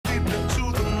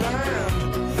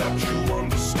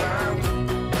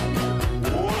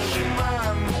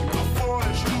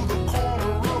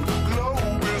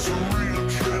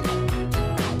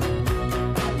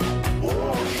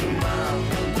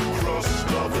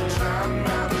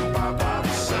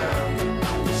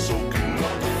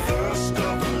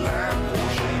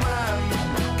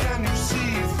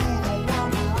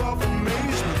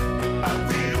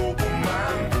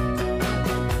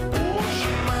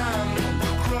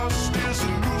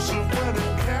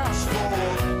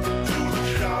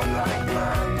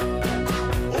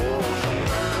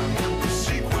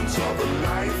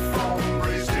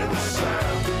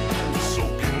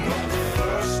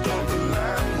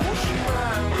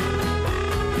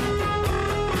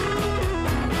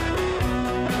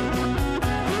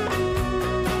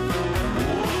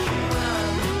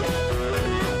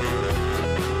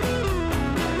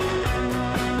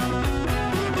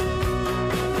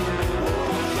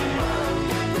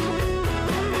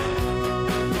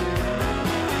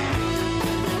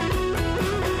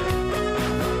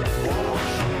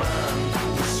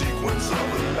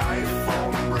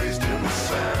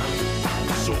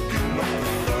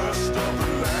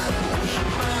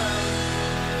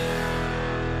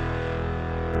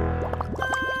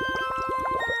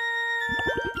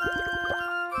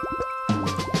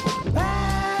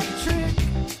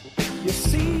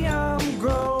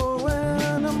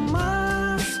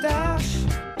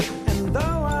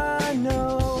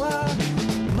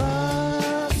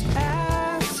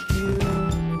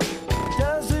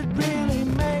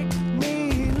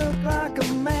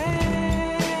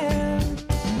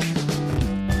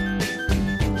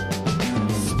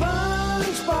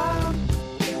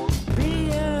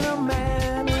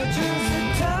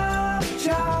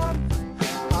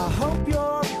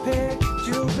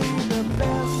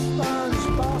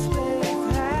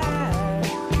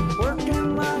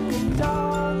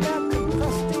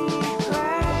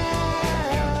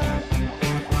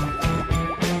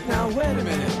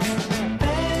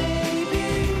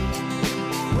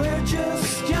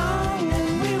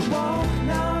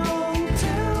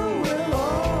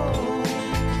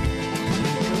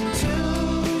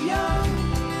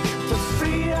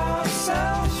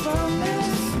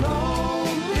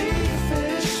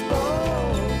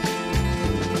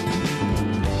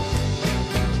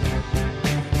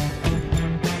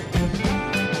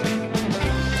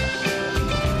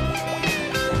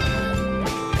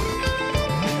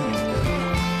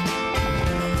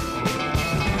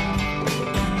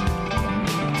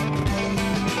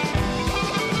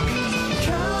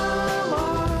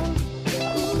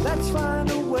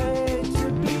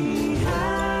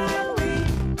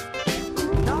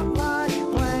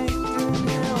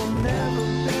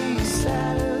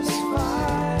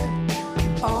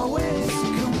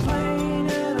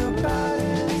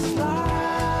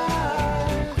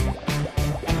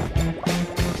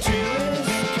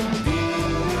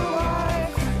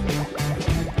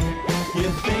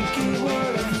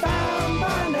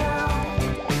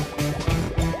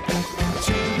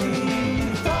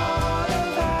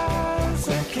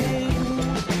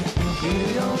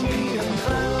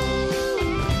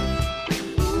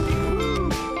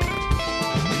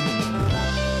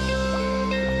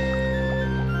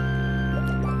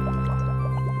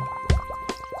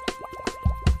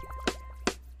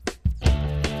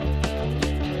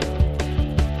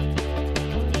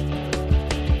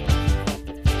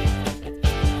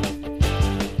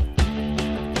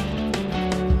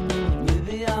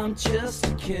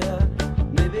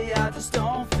I just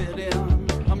don't fit in.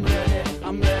 I'm ready,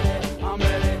 I'm ready, I'm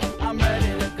ready, I'm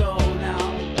ready to go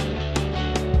now.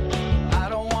 I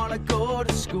don't wanna go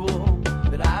to school,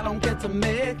 but I don't get to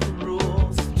make the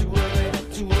rules. Too early,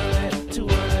 too early, too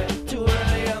early, too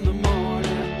early in the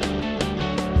morning.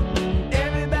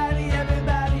 Everybody,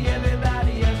 everybody,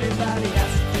 everybody, everybody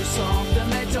has to do something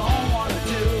they don't wanna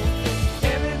do.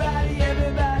 Everybody,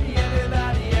 everybody,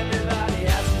 everybody, everybody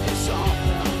has to do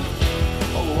something.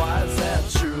 Oh, why is that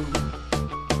true?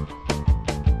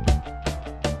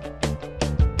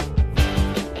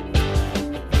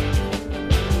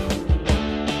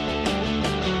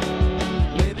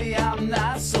 Maybe I'm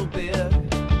not so big.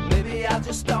 Maybe I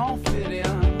just don't fit in.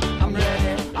 I'm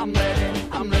ready, I'm ready,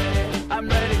 I'm ready, I'm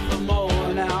ready for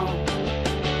more now.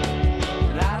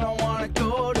 And I don't wanna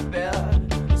go to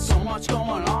bed. So much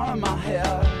going on in my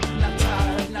head. Not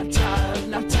tired, not tired,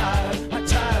 not tired, not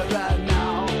tired right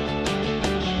now.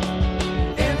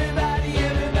 Everybody,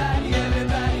 everybody,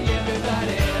 everybody,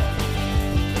 everybody.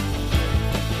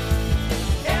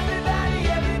 Everybody,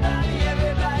 everybody,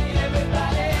 everybody,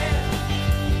 everybody.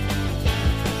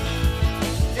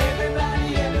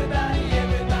 Everybody, everybody,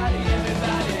 everybody,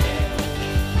 everybody.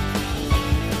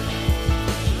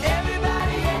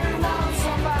 Everybody, everyone,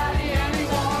 somebody,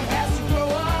 anyone has to grow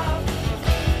up.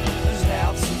 Let's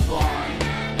have some fun.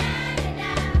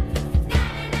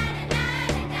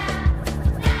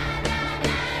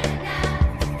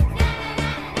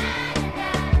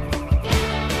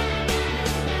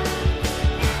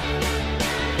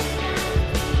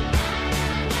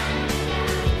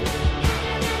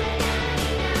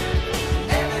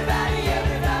 Everybody,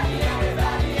 everybody,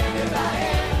 everybody, everybody.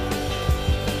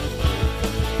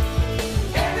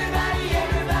 Everybody,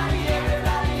 everybody,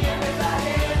 everybody,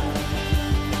 everybody.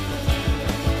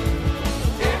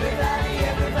 Everybody,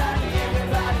 everybody,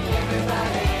 everybody,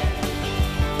 everybody.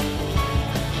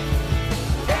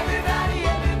 Everybody,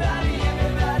 everybody,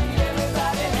 everybody,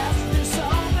 everybody has to do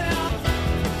something.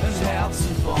 Let's have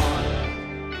some fun.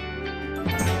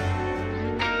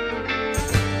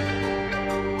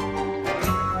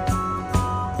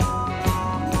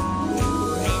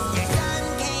 Mr. Sun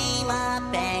came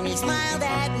up and he smiled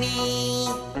at me.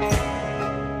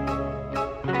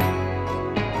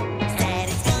 Said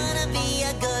it's gonna be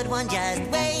a good one, just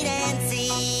wait and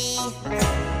see.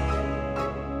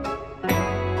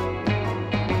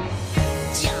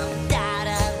 Jumped out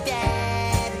of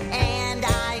bed and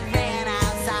I ran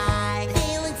outside,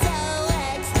 feeling so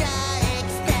extra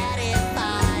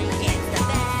ecstatified. It's the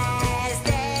best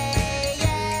day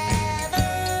ever.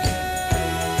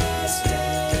 It's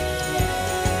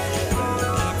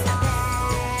the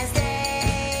best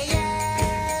day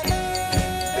ever.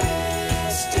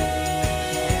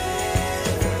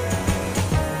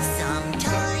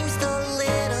 Sometimes the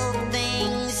little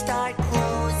things start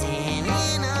closing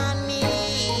in on me.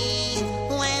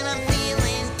 When I'm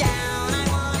feeling down, I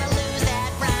wanna lose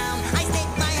that frown. I stick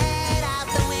my head out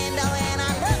the window and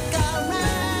I look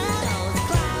around. Those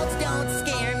clouds don't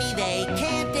scare me, they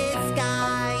can't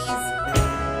disguise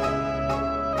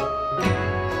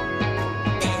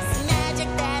this magic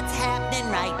that's happening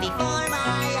right before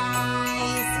my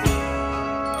eyes.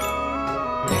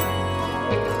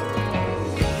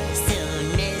 Soon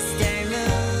Mr.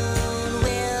 Moon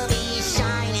will be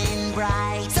shining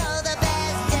bright, so the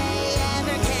best day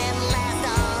ever can last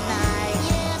all night.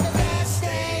 Yeah, the best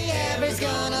day ever's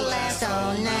gonna last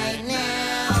all night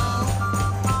now.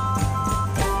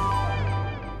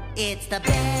 It's the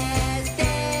best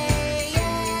day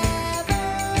ever.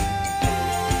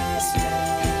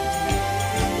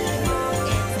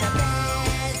 It's the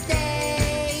best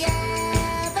day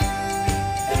ever.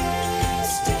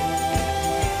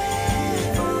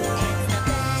 It's the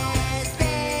best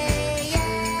day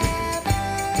ever.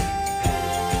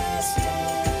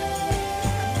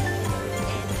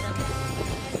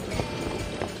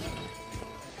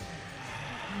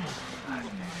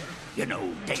 You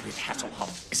know, David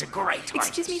Hasselhoff is a great artist.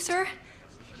 Excuse me, sir?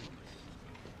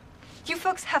 You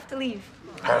folks have to leave.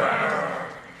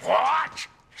 What?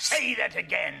 Say that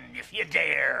again, if you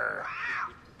dare.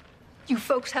 You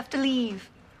folks have to leave.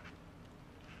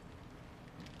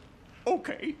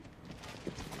 Okay.